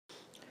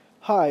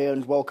Hi,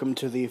 and welcome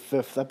to the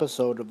fifth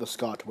episode of the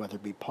Scott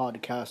Weatherby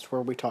podcast,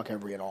 where we talk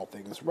every and all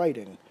things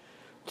writing.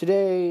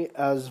 Today,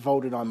 as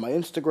voted on my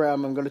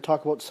Instagram, I'm going to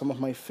talk about some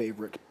of my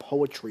favorite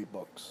poetry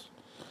books.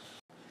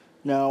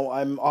 Now,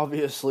 I'm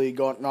obviously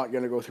not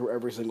going to go through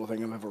every single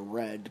thing I've ever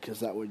read, because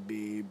that would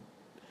be...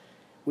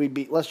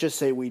 let's just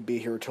say we'd be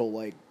here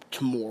till,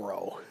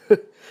 tomorrow.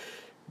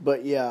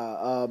 But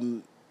yeah,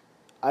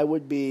 I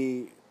would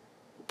be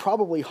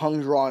probably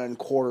hung, drawn, and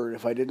quartered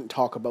if I didn't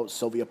talk about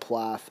Sylvia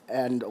Plath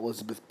and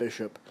Elizabeth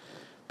Bishop,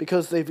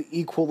 because they've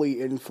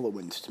equally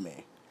influenced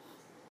me.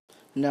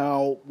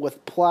 Now,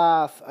 with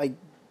Plath,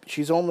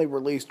 she's only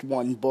released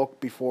one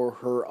book before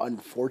her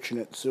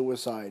unfortunate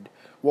suicide.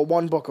 Well,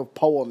 one book of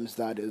poems,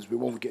 that is. We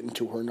won't get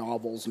into her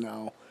novels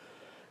now.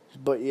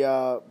 But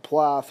yeah,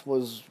 Plath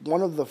was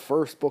one of the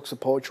first books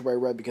of poetry I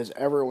read because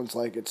everyone's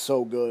like, it's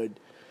so good.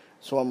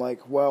 So I'm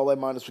like, well, I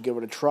might as well give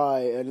it a try,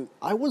 and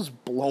I was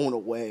blown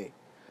away.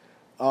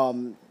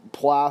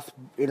 Plath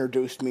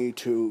introduced me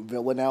to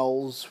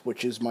villanelles,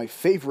 which is my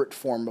favorite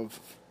form of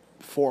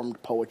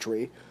formed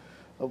poetry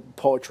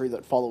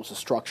that follows a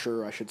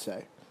structure, I should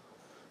say.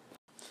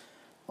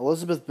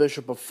 Elizabeth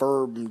Bishop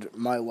affirmed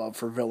my love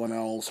for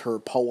villanelles. Her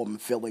poem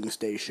Filling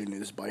Station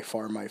is by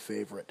far my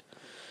favorite.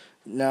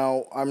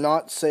 Now, I'm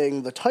not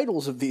saying the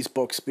titles of these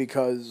books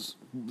because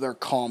they're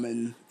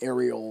common.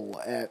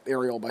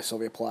 Ariel by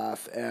Sylvia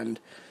Plath, and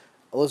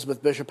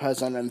Elizabeth Bishop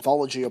has an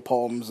anthology of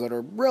poems that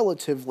are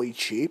relatively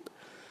cheap.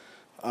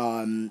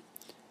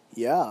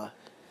 Yeah.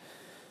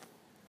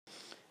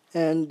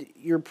 And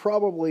you're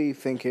probably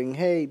thinking,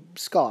 hey,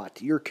 Scott,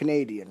 you're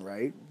Canadian,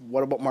 right?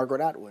 What about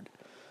Margaret Atwood?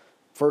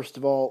 First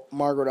of all,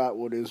 Margaret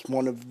Atwood is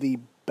one of the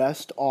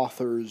best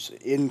authors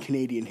in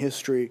Canadian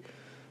history,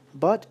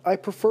 but I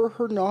prefer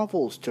her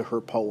novels to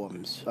her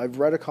poems. I've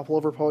read a couple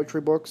of her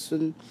poetry books,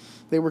 and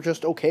they were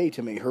just okay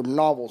to me. Her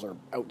novels are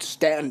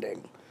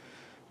outstanding.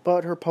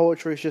 But her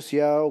poetry is just,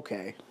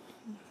 okay.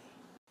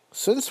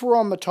 Since we're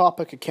on the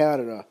topic of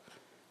Canada,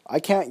 I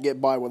can't get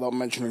by without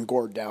mentioning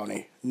Gord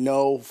Downie.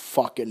 No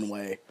fucking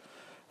way.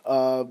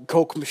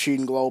 Coke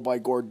Machine Glow by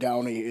Gord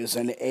Downie is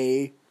an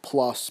A++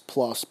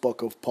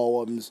 book of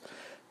poems.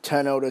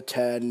 10 out of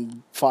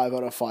 10, 5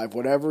 out of 5,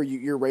 whatever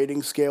your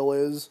rating scale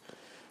is,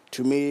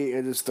 to me,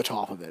 it is the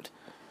top of it.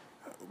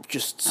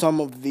 Just some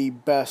of the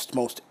best,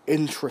 most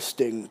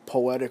interesting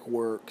poetic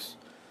works.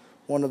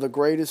 One of the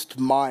greatest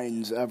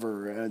minds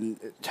ever, and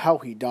how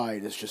he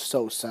died is just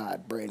so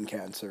sad. Brain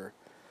cancer.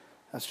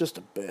 That's just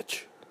a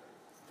bitch.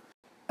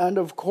 And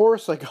of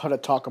course I gotta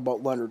talk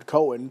about Leonard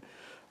Cohen.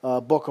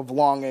 Book of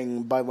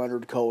Longing by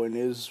Leonard Cohen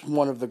is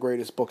one of the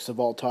greatest books of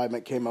all time.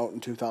 It came out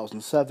in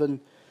 2007.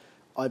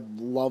 I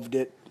loved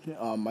it.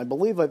 I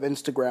believe I've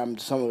Instagrammed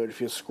some of it. If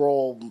you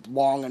scroll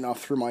long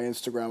enough through my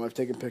Instagram, I've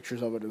taken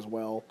pictures of it as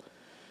well.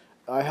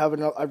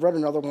 I've read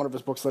another one of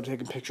his books that I've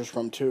taken pictures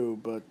from too,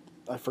 but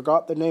I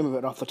forgot the name of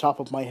it off the top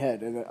of my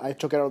head, and I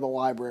took it out of the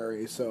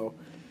library, so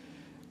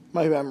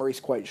my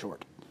memory's quite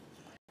short.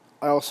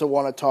 I also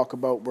want to talk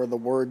about Where the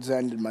Words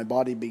End and My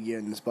Body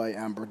Begins by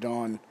Amber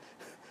Dawn.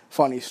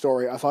 Funny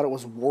story, I thought it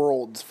was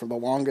Worlds for the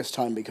longest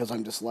time because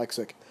I'm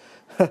dyslexic.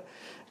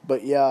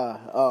 But yeah,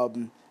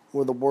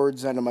 Where the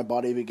Words End and My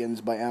Body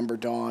Begins by Amber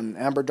Dawn.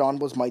 Amber Dawn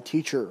was my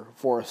teacher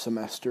for a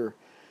semester,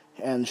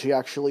 and she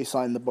actually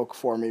signed the book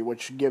for me,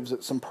 which gives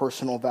it some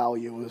personal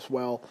value as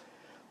well.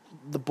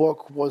 The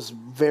book was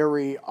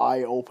very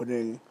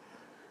eye-opening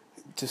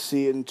to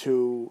see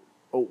into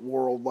a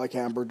world like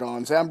Amber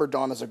Dawn's. Amber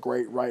Dawn is a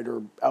great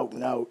writer, out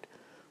and out.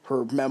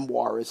 Her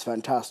memoir is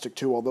fantastic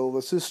too. Although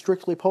this is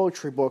strictly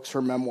poetry books,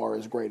 her memoir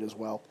is great as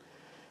well.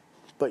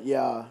 But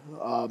yeah,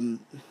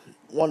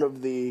 one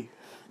of the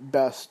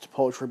best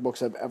poetry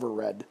books I've ever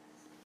read.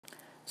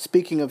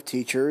 Speaking of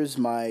teachers,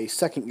 my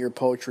second-year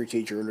poetry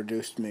teacher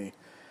introduced me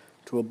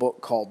to a book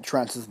called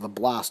Trances of the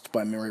Blast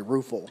by Mary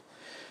Ruefle.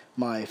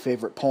 My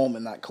favorite poem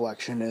in that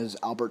collection is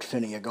Albert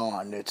Finney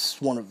Agone.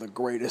 It's one of the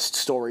greatest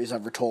stories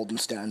ever told in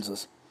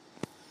stanzas.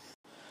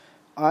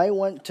 I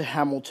went to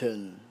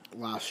Hamilton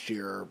last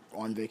year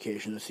on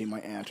vacation to see my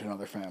aunt and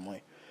other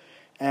family,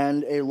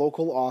 and a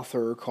local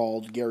author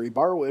called Gary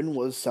Barwin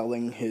was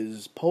selling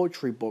his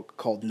poetry book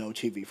called No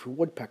TV for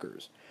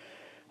Woodpeckers.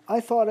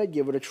 I thought I'd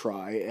give it a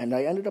try, and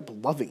I ended up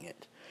loving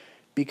it,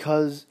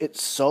 because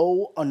it's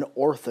so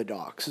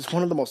unorthodox. It's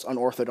one of the most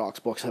unorthodox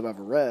books I've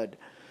ever read,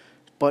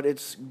 but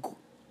it's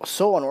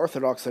so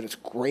unorthodox that it's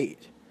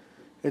great.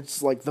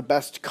 It's like the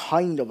best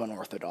kind of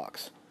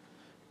unorthodox.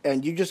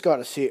 And you just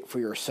gotta see it for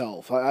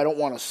yourself. I don't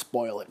want to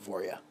spoil it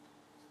for you.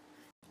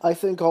 I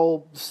think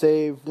I'll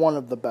save one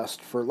of the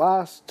best for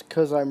last,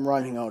 because I'm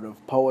running out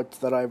of poets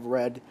that I've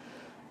read.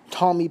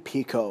 Tommy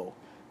Pico.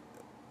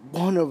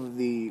 One of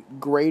the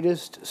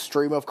greatest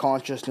stream of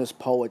consciousness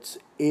poets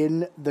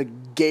in the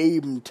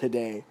game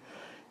today.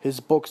 His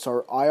books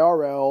are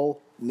IRL,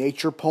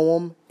 Nature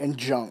Poem, and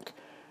Junk.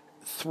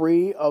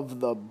 3 of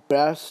the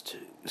best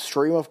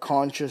stream of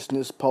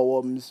consciousness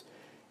poems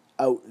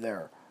out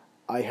there.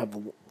 They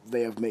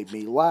have made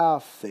me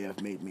laugh, they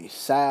have made me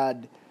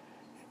sad.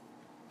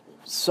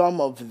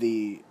 Some of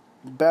the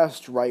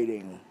best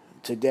writing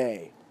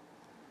today.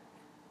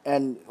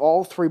 And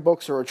all 3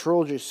 books are a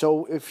trilogy,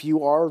 so if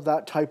you are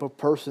that type of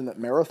person that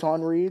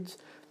marathon reads,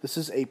 this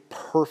is a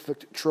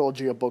perfect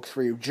trilogy of books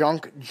for you.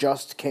 Junk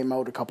just came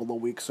out a couple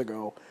of weeks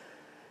ago,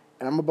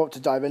 and I'm about to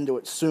dive into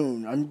it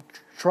soon. I'm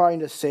trying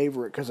to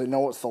savor it because I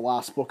know it's the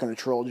last book in a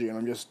trilogy, and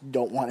I just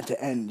don't want it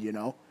to end, you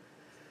know?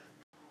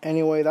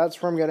 Anyway,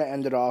 that's where I'm going to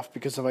end it off,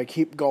 because if I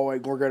keep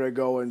going, we're going to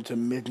go into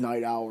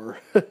midnight hour.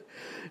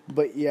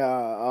 But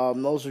yeah,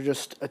 those are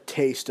just a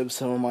taste of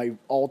some of my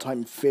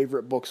all-time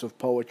favorite books of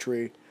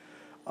poetry.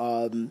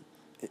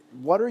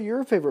 What are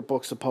your favorite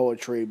books of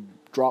poetry?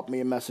 Drop me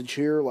a message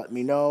here, let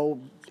me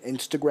know.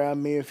 Instagram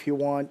me if you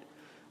want.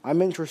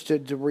 I'm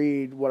interested to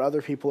read what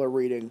other people are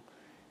reading,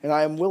 and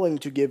I am willing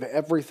to give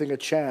everything a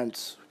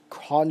chance,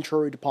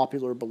 contrary to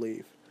popular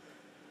belief.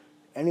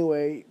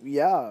 Anyway,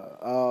 yeah,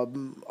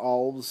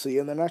 I'll see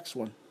you in the next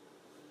one.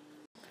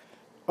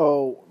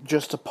 Oh,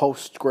 just a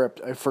postscript.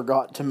 I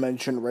forgot to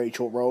mention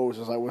Rachel Rose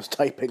as I was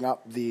typing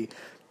up the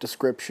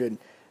description.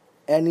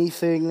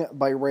 Anything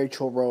by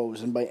Rachel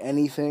Rose, and by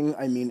anything,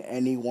 I mean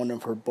any one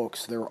of her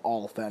books, they're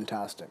all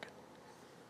fantastic.